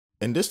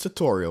In this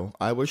tutorial,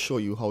 I will show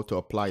you how to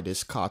apply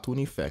this cartoon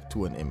effect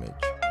to an image.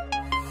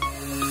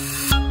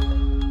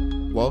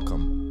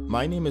 Welcome,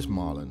 my name is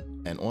Marlon,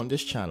 and on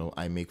this channel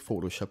I make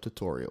Photoshop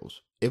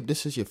tutorials. If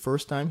this is your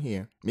first time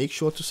here, make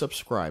sure to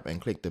subscribe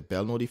and click the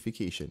bell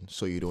notification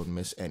so you don't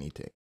miss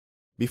anything.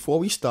 Before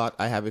we start,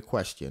 I have a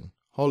question.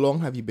 How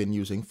long have you been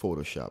using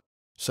Photoshop?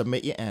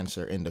 Submit your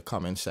answer in the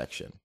comment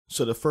section.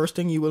 So the first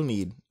thing you will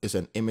need is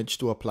an image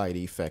to apply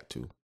the effect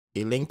to.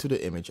 A link to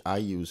the image I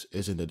use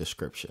is in the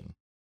description.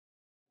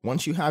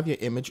 Once you have your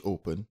image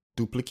open,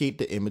 duplicate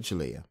the image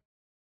layer.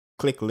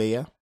 Click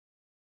Layer,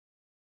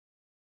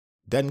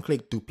 then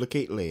click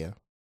Duplicate Layer.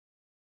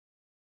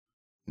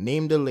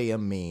 Name the layer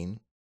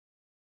Main,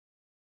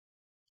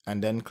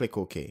 and then click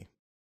OK.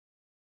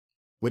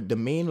 With the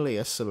main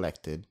layer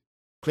selected,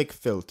 click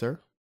Filter,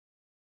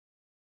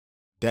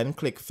 then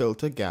click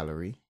Filter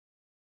Gallery.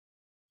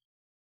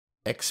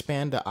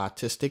 Expand the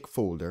Artistic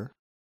folder,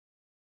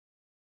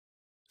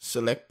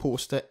 select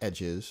Poster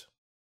Edges,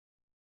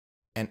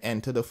 and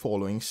enter the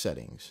following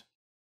settings.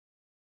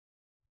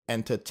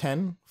 Enter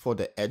 10 for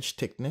the edge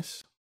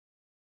thickness,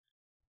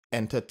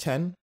 enter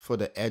 10 for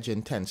the edge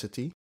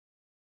intensity,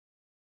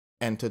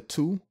 enter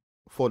 2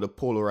 for the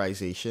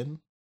polarization.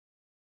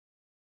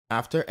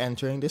 After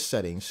entering the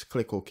settings,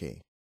 click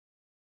OK.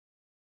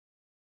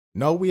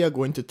 Now we are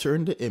going to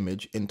turn the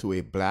image into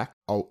a black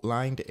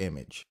outlined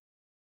image.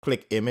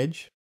 Click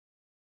Image,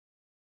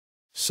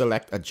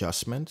 select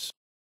Adjustments,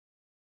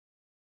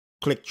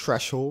 click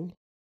Threshold,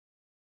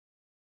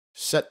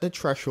 set the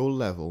threshold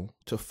level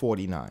to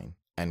 49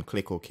 and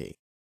click OK.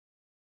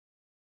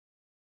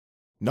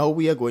 Now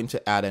we are going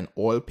to add an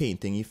oil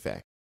painting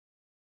effect.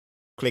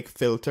 Click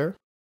Filter,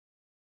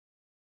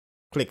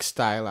 click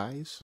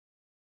Stylize,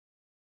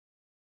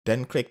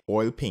 then click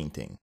Oil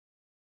Painting.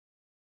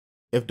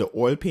 If the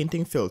oil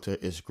painting filter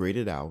is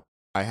graded out,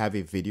 I have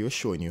a video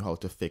showing you how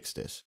to fix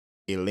this.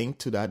 A link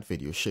to that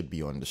video should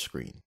be on the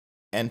screen.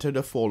 Enter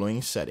the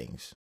following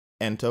settings.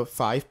 Enter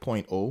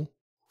 5.0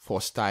 for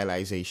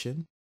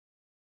stylization.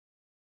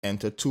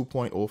 Enter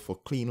 2.0 for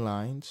clean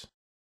lines.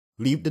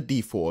 Leave the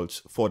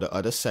defaults for the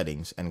other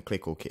settings and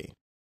click OK.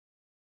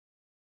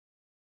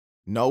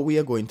 Now we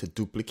are going to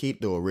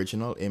duplicate the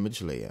original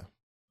image layer.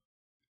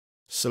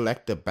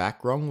 Select the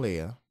background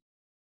layer.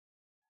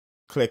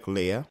 Click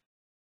Layer.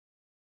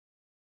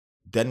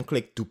 Then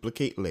click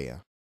Duplicate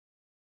Layer.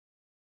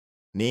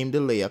 Name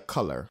the layer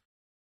Color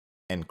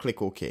and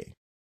click OK.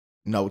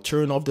 Now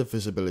turn off the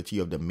visibility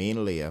of the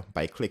main layer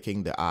by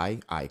clicking the eye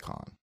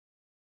icon.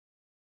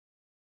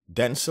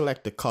 Then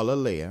select the color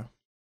layer,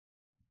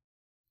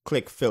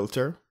 click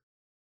Filter,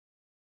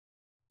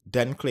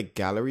 then click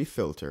Gallery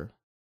Filter,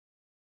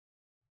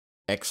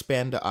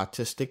 expand the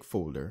Artistic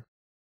folder,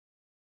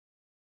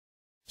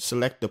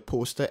 select the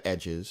poster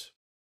edges,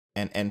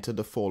 and enter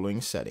the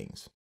following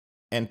settings.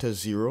 Enter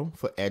 0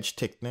 for edge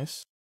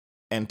thickness,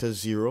 enter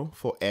 0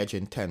 for edge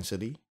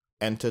intensity,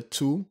 enter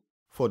 2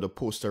 for the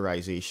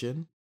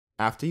posterization.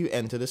 After you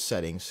enter the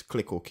settings,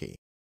 click OK.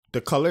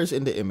 The colors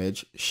in the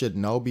image should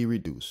now be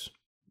reduced,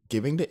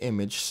 giving the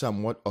image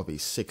somewhat of a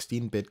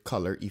 16-bit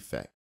color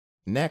effect.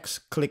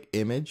 Next, click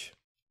Image,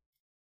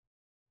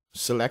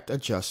 select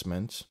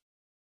Adjustments,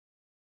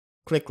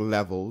 click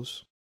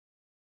Levels.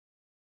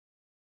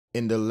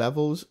 In the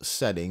Levels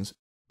settings,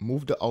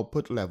 move the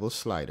output level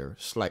slider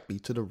slightly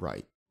to the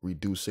right,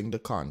 reducing the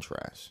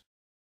contrast.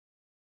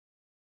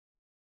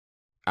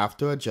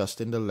 After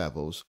adjusting the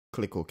levels,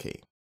 click OK.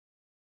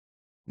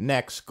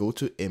 Next, go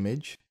to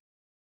Image,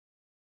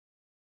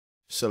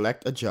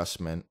 select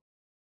Adjustment,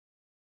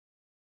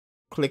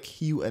 click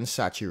Hue and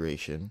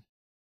Saturation,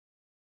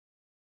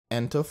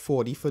 enter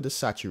 40 for the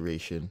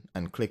saturation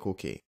and click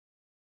OK.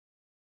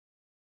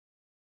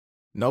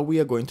 Now we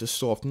are going to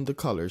soften the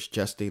colors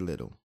just a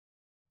little.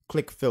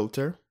 Click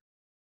Filter,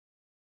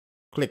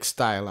 click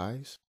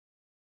Stylize,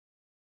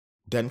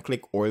 then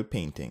click Oil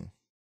Painting.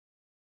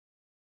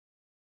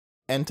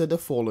 Enter the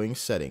following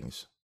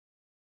settings.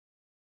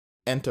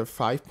 Enter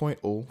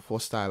 5.0 for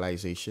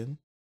stylization,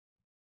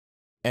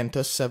 enter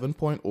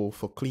 7.0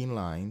 for clean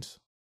lines.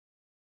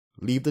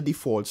 Leave the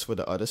defaults for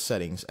the other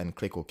settings and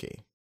click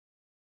OK.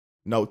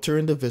 Now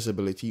turn the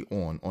visibility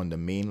on the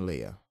main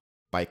layer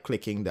by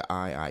clicking the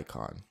eye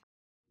icon.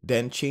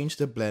 Then change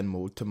the blend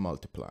mode to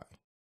multiply.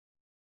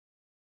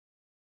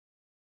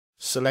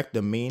 Select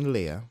the main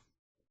layer,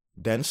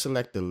 then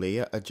select the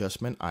layer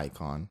adjustment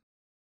icon.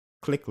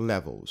 Click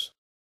Levels.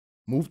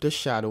 Move the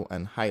shadow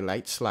and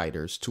highlight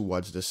sliders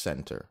towards the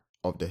center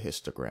of the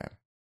histogram.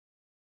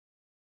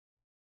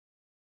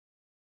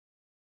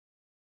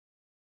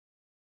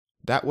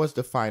 That was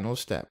the final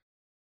step.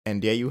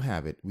 And there you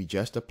have it. We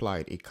just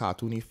applied a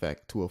cartoon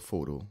effect to a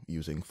photo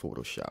using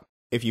Photoshop.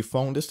 If you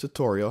found this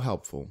tutorial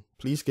helpful,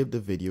 please give the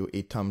video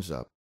a thumbs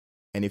up.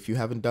 And if you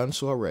haven't done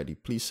so already,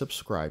 please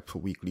subscribe for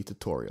weekly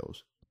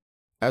tutorials.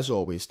 As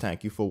always,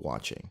 thank you for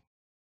watching.